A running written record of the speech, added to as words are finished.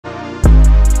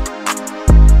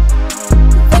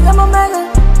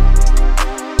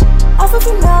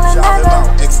female and Shout him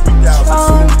out,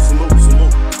 X3000,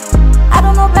 salute. I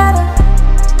don't know better.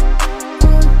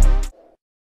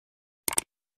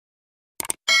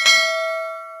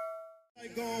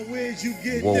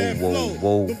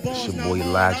 Whoa, it's your boy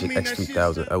Logic,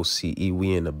 X3000 LCE.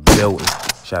 We in the building.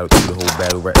 Shout out to the whole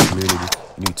battle rap community.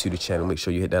 New to the channel, make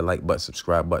sure you hit that like button,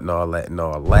 subscribe button, all that.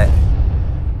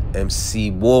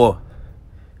 MC War.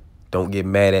 Don't get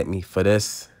mad at me for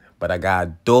this, but I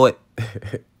gotta do it.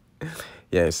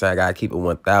 Yeah, so I gotta keep it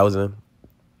 1,000.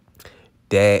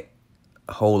 That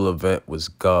whole event was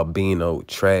garbino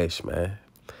trash, man.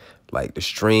 Like the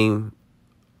stream,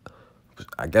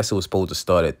 I guess it was supposed to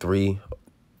start at 3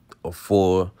 or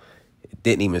 4. It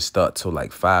didn't even start till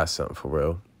like 5 something for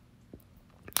real.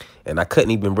 And I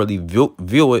couldn't even really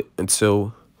view it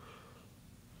until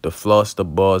the Floss the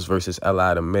Bars versus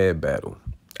L.I. the Mayor battle.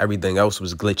 Everything else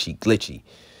was glitchy.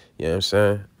 You know what I'm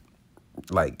saying?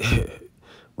 Like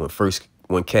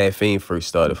when Caffeine first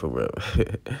started for real. You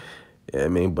know what I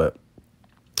mean? But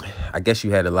I guess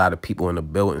you had a lot of people in the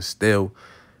building still.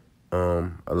 A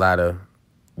lot of,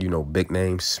 you know, big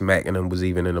names. Smacking them was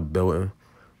even in the building.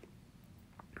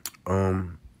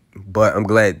 But I'm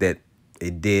glad that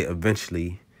it did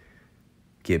eventually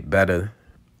get better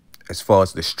as far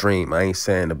as the stream. I ain't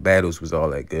saying the battles was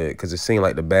all that good, because it seemed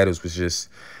like the battles was just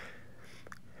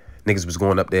niggas was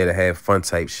going up there to have fun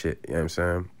type shit. You know what I'm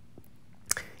saying?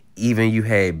 Even you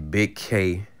had Big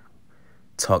K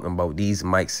talking about these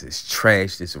mics is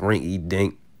trash, this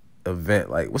rinky-dink event.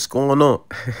 Like, what's going on?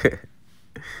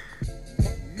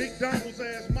 McDonald's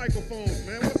ass microphones,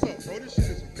 man. What's up, bro? This shit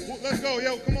is... Let's go,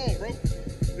 yo. Come on, bro.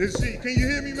 This shit. Can you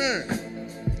hear me, man?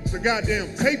 It's a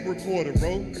goddamn tape recorder,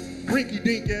 bro.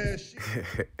 Rinky-dink ass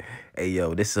shit. Hey,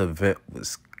 yo, this event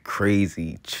was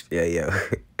crazy. Yeah,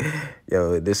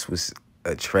 yo, this was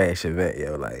a trash event,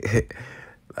 yo. Like,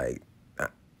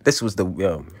 this was the,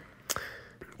 yo,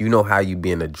 you know how you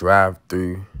be in a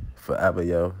drive-through forever,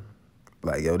 yo?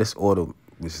 Like, yo, this order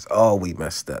was just always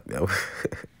messed up, yo.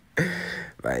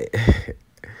 Like,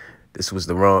 this was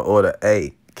the wrong order.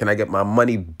 Hey, can I get my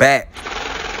money back?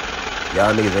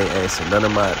 Y'all niggas ain't answering none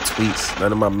of my tweets,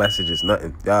 none of my messages,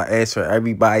 nothing. Y'all answering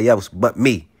everybody else but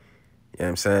me. You know what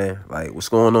I'm saying? Like, what's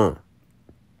going on? You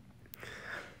know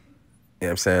what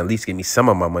I'm saying? At least give me some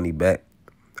of my money back.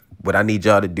 What I need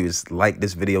y'all to do is like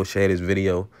this video, share this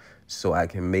video, so I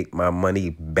can make my money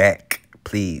back,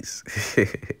 please. You know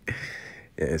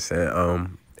what I'm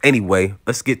saying? Anyway,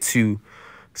 let's get to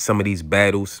some of these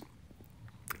battles.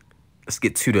 Let's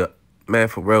get to the, man,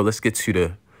 for real, let's get to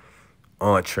the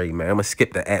entree, man. I'm gonna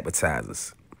skip the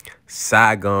appetizers.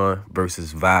 Saigon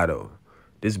versus Vado.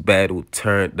 This battle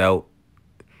turned out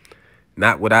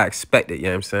not what I expected, you know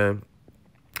what I'm saying?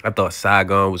 I thought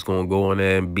Saigon was gonna go on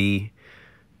there and be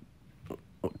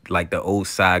like the old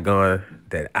Saigon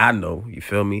that I know, you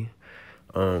feel me?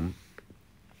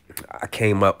 I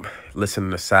came up listening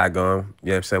to Saigon, you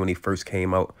know what I'm saying, when he first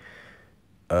came out.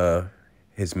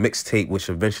 His mixtape, which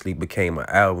eventually became an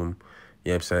album, you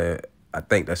know what I'm saying? I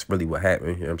think that's really what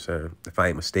happened, you know what I'm saying? If I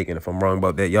ain't mistaken, if I'm wrong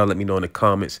about that, y'all let me know in the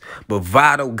comments. But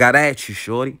Vado got at you,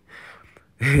 shorty.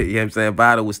 You know what I'm saying?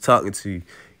 Vado was talking to you.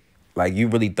 Like, you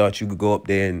really thought you could go up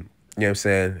there and, you know what I'm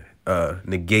saying,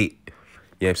 negate, you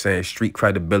know what I'm saying, street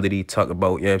credibility, talk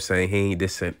about, you know what I'm saying, he ain't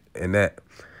this and that,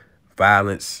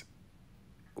 violence,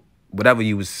 whatever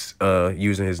you was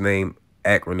using his name,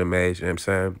 acronym as, you know what I'm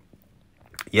saying?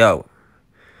 Yo,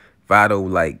 Vado,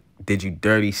 like, did you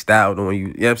dirty, styled on you,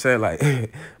 you know what I'm saying?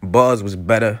 Like, bars was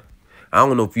better. I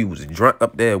don't know if you was drunk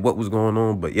up there, what was going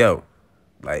on, but yo,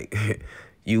 like,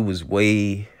 you was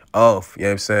way off, you know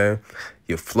what I'm saying?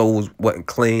 Your flows wasn't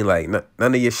clean, like, none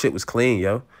of your shit was clean,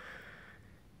 yo.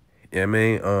 You know what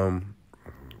I mean?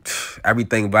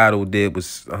 Everything Vado did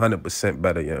was 100%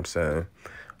 better, you know what I'm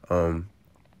saying?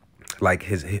 Like,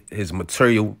 his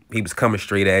material, he was coming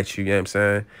straight at you, you know what I'm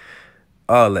saying?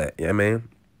 All that, you know what I mean?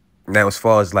 Now, as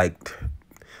far as, like,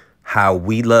 how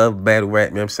we love battle rap,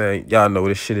 you know what I'm saying? Y'all know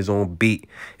this shit is on beat.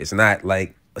 It's not,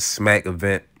 like, a smack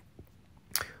event.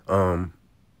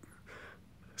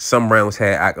 Some rounds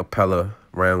had acapella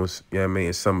rounds, you know what I mean?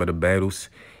 In some of the battles.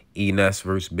 E-Nuts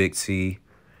versus Big T.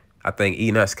 I think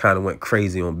E-Nuts kind of went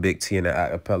crazy on Big T in the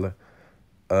acapella.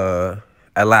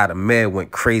 A lot of men went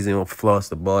crazy on Floss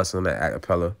the Boss on that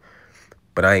acapella.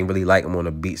 But I ain't really like him on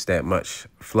the beats that much.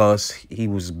 Floss, he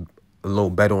was a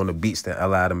little better on the beats than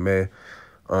L.I. the Mayor.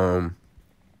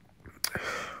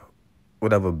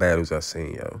 Whatever battles I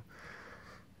seen, yo.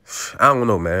 I don't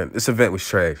know, man. This event was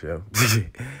trash, yo.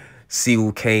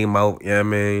 Sigel came out, you know what I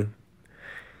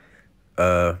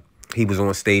mean? He was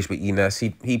on stage with E-Nuts.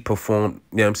 He performed,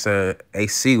 you know what I'm saying? Hey,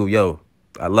 Sigel, yo,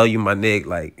 I love you, my nigga.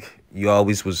 Like, You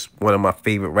always was one of my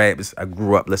favorite rappers. I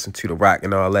grew up listening to the rock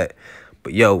and all that.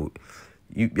 But yo,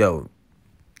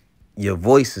 your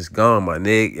voice is gone, my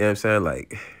nigga. You know what I'm saying?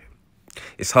 Like,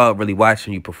 it's hard really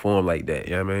watching you perform like that,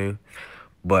 you know what I mean?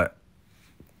 But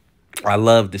I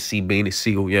love to see Beanie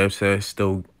Sigel, you know what I'm saying,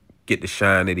 still get the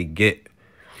shine that he get.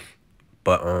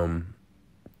 But I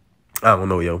don't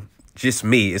know, yo. Just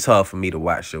me, it's hard for me to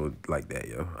watch shows like that,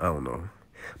 yo. I don't know.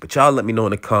 But y'all let me know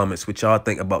in the comments what y'all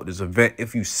think about this event.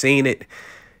 If you've seen it,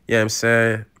 you know what I'm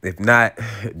saying? If not,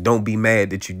 don't be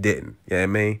mad that you didn't, you know what I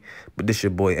mean? But this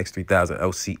your boy X3000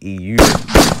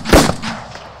 LCE.